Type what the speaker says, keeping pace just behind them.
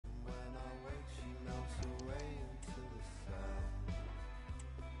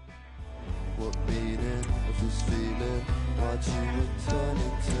thought you would turn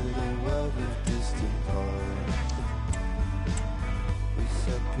into the world of distant past. We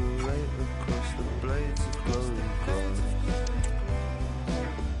separate across the blades of glowing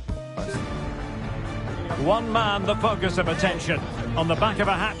glass. One man the focus of attention. On the back of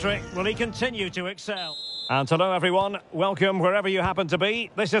a hat-trick, will he continue to excel? And hello everyone, welcome wherever you happen to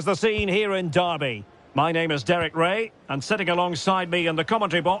be. This is the scene here in Derby. My name is Derek Ray, and sitting alongside me in the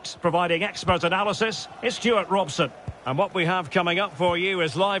commentary box, providing expert analysis, is Stuart Robson. And what we have coming up for you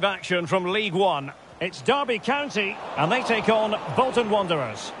is live action from League One. It's Derby County, and they take on Bolton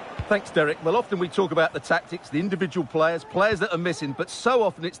Wanderers. Thanks, Derek. Well, often we talk about the tactics, the individual players that are missing, but so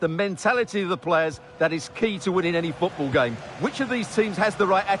often it's the mentality of the players that is key to winning any football game. Which of these teams has the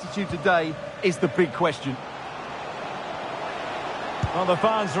right attitude today is the big question. Well, the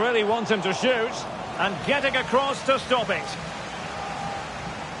fans really want him to shoot, and getting across to stop it.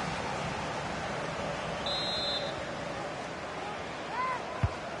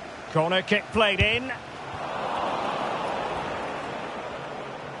 Corner kick played in.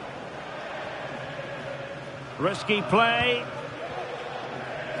 Risky play.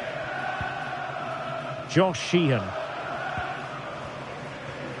 Josh Sheehan.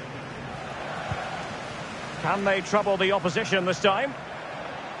 Can they trouble the opposition this time?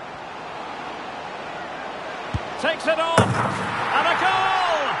 Takes it off. And a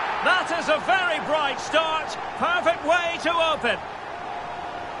goal! That is a very bright start. Perfect way to open.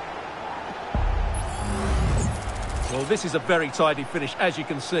 Well, this is a very tidy finish, as you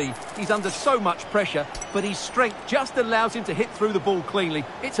can see. He's under so much pressure, but his strength just allows him to hit through the ball cleanly.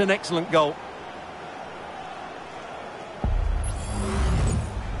 It's an excellent goal.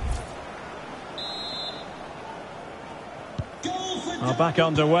 Well, back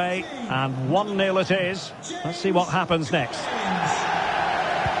underway, and 1-0 it is. Let's see what happens next.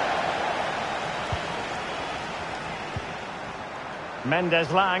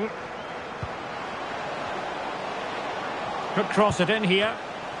 Mendes-Lang. Could cross it in here,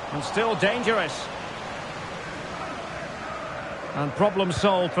 and still dangerous. And problem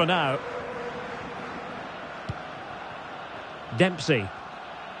solved for now. Dempsey.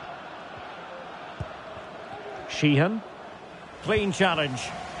 Sheehan. Clean challenge.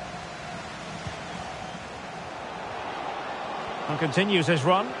 And continues his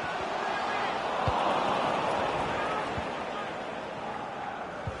run.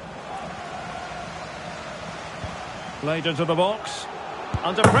 Played into the box.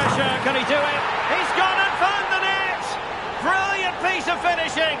 Under pressure, can he do it? He's gone and found the net! Brilliant piece of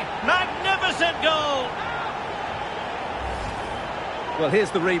finishing! Magnificent goal! Well, here's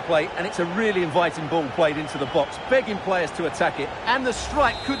the replay, and it's a really inviting ball played into the box, begging players to attack it, and the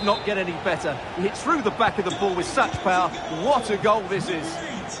strike could not get any better. He hit through the back of the ball with such power. What a goal this is!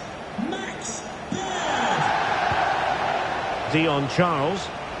 Dion Charles.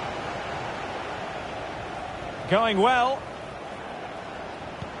 Going well.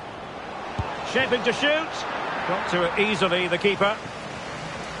 Shaping to shoot. Got to it easily, the keeper.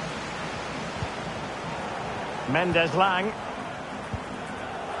 Mendes-Lang.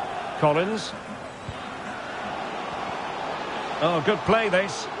 Collins. Oh, good play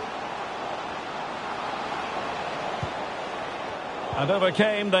this. And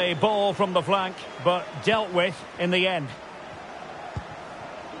overcame the ball from the flank, but dealt with in the end.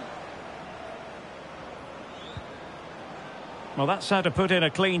 Well, that's how to put in a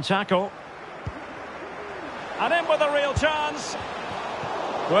clean tackle. And in with a real chance.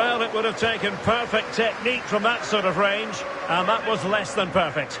 Well, it would have taken perfect technique from that sort of range, and that was less than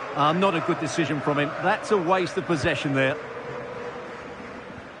perfect. Not a good decision from him. That's a waste of possession there.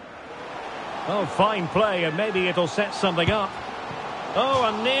 Oh, fine play, and maybe it'll set something up. Oh,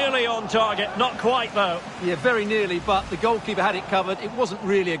 and nearly on target. Not quite, though. Yeah, very nearly, but the goalkeeper had it covered. It wasn't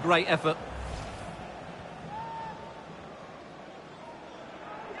really a great effort.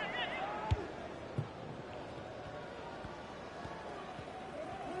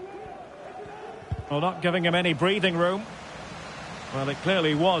 Well, not giving him any breathing room. Well, it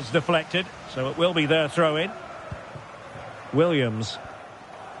clearly was deflected, so it will be their throw-in. Williams.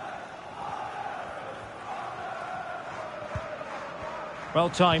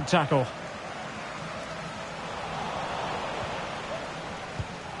 Well-timed tackle.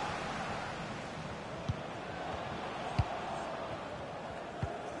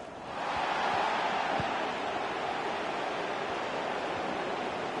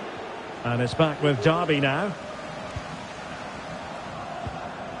 And it's back with Derby now.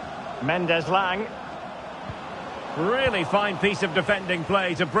 Mendes-Lang. Really fine piece of defending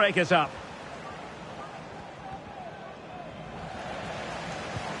play to break it up.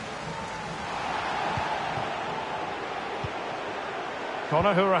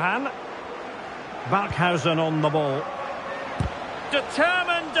 Conor Hourihane. Barkhausen on the ball.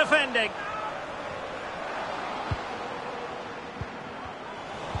 Determined defending.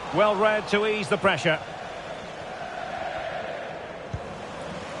 Well read to ease the pressure.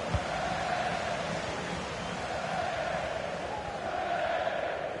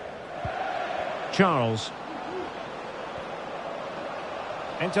 Charles.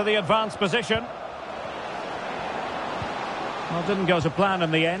 Into the advanced position. Well, didn't go to plan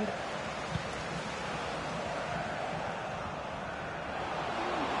in the end.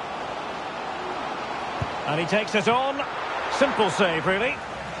 And he takes it on. Simple save, really.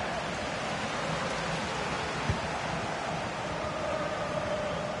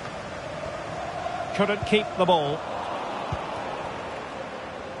 Couldn't keep the ball.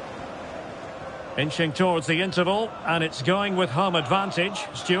 Inching towards the interval, and it's going with home advantage.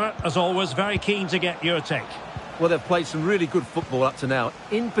 Stuart, as always, very keen to get your take. Well, they've played some really good football up to now.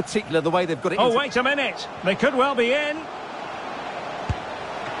 In particular, the way they've got it... Oh, wait a minute. They could well be in.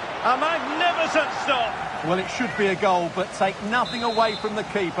 A magnificent stop. Well, it should be a goal, but take nothing away from the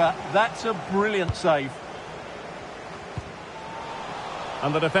keeper. That's a brilliant save.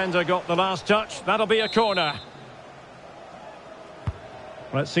 And the defender got the last touch. That'll be a corner.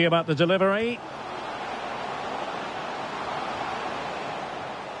 Let's see about the delivery.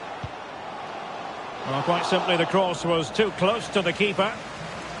 Well, quite simply, the cross was too close to the keeper.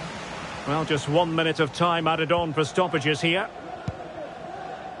 Well, just 1 minute of time added on for stoppages here.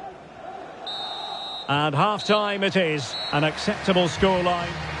 And half-time it is. An acceptable scoreline.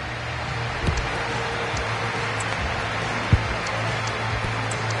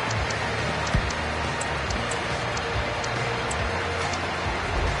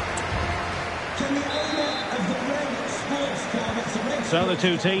 So the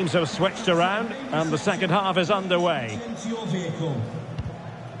two teams have switched around and the second half is underway.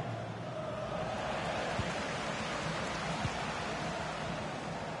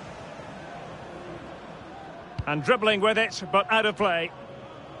 And dribbling with it, but out of play.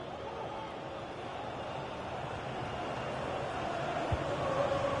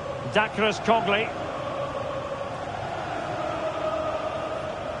 Dacres Cogley.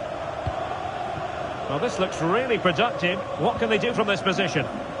 Well, this looks really productive. What can they do from this position?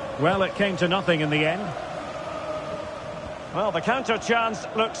 Well, it came to nothing in the end. Well, the counter chance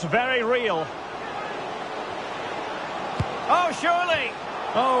looks very real. Oh, surely!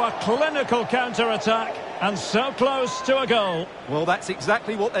 Oh, a clinical counter-attack, and so close to a goal. Well, that's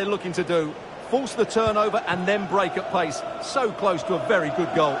exactly what they're looking to do. Force the turnover and then break at pace. So close to a very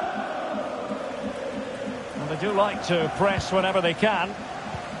good goal. Well, they do like to press whenever they can.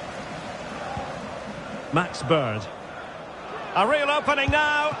 Max Bird. A real opening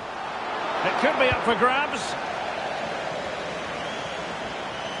now. It could be up for grabs.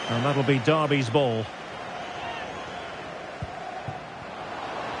 And that'll be Derby's ball.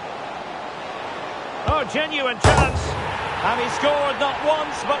 Oh, genuine chance. And he scored not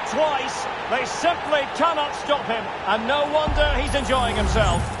once but twice. They simply cannot stop him. And no wonder he's enjoying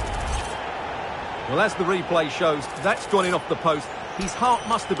himself. Well, as the replay shows, that's gone in off the post. His heart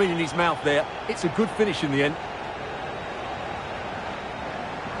must have been in his mouth there. It's a good finish in the end.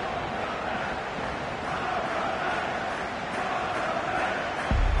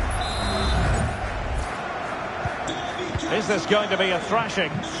 Is this going to be a thrashing?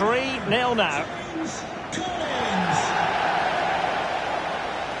 3-0 now.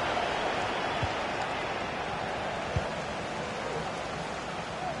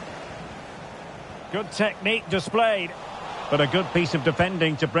 Good technique displayed. But a good piece of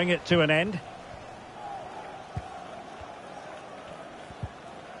defending to bring it to an end.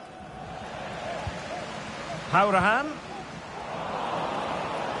 Hourihane.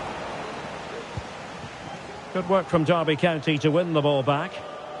 Good work from Derby County to win the ball back.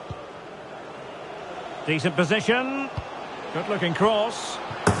 Decent position. Good looking cross.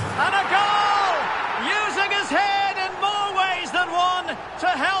 And a goal! Using his head in more ways than one to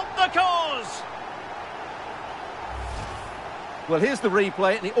help the cause. Well, here's the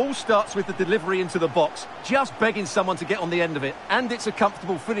replay, and it all starts with the delivery into the box. Just begging someone to get on the end of it. And it's a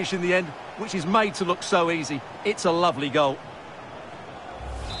comfortable finish in the end, which is made to look so easy. It's a lovely goal.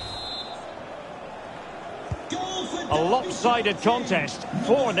 A lopsided contest,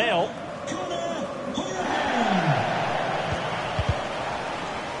 4-0.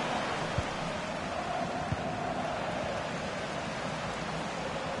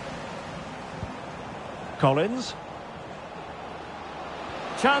 Collins.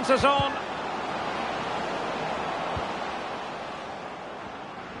 Chances on.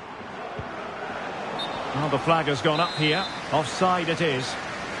 Well, the flag has gone up here. Offside it is.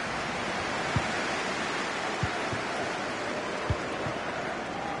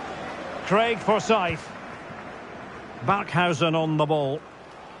 Craig Forsyth. Barkhausen on the ball.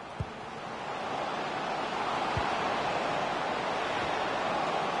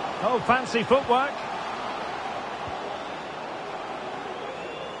 Oh, fancy footwork.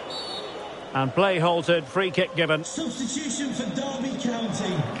 And play halted, free kick given. Substitution for Derby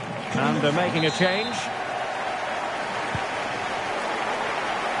County. And they're making a change.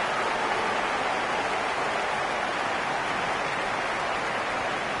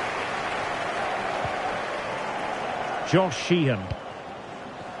 Josh Sheehan.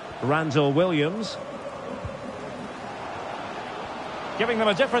 Randall Williams. Giving them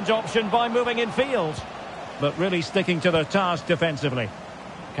a different option by moving in field. But really sticking to their task defensively.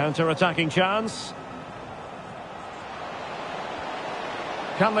 Counter-attacking chance.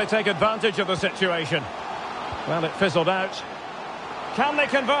 Can they take advantage of the situation? Well, it fizzled out. Can they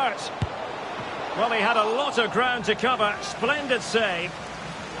convert? Well, he had a lot of ground to cover. Splendid save.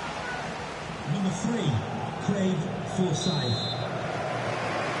 Number 3, Craig Forsyth.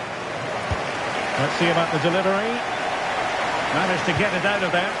 Let's see about the delivery. Managed to get it out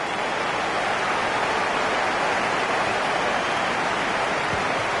of there.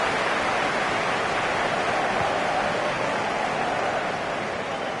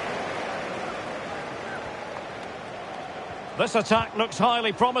 This attack looks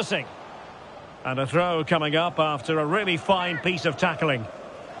highly promising. And a throw coming up after a really fine piece of tackling.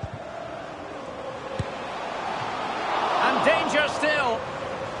 And danger still.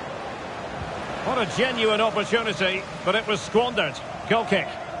 What a genuine opportunity, but it was squandered. Goal kick.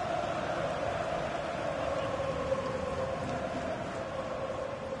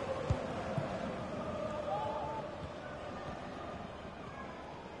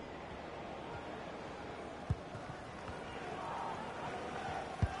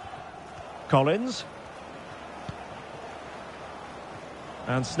 Collins.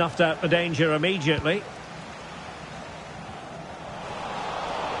 And snuffed out the danger immediately.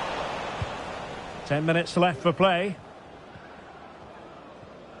 10 minutes left for play.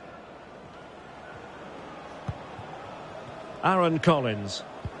 Aaron Collins.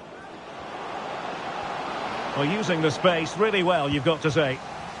 Well, using the space really well, you've got to say.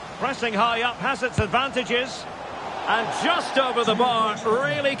 Pressing high up has its advantages. And just over the bar,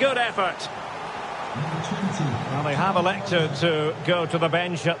 really good effort. Well, they have elected to go to the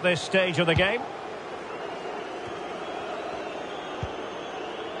bench at this stage of the game.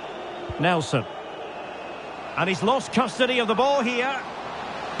 Nelson. And he's lost custody of the ball here.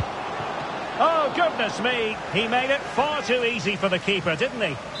 Oh, goodness me. He made it far too easy for the keeper, didn't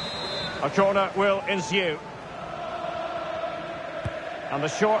he? A corner will ensue. And the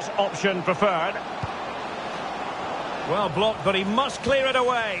short option preferred. Well blocked, but he must clear it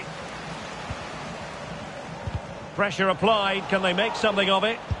away. Pressure applied. Can they make something of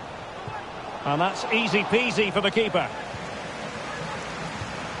it? And that's easy peasy for the keeper.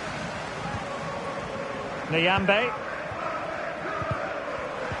 Nyambe.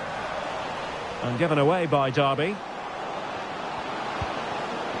 And given away by Derby.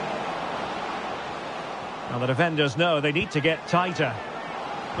 Now the defenders know they need to get tighter.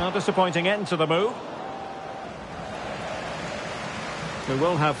 Well, disappointing end to the move. We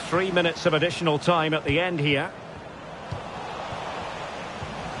will have 3 minutes of additional time at the end here.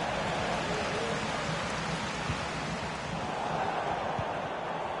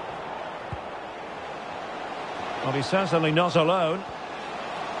 Well, he's certainly not alone.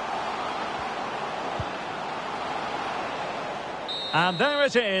 And there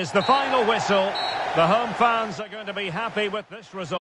it is, the final whistle. The home fans are going to be happy with this result.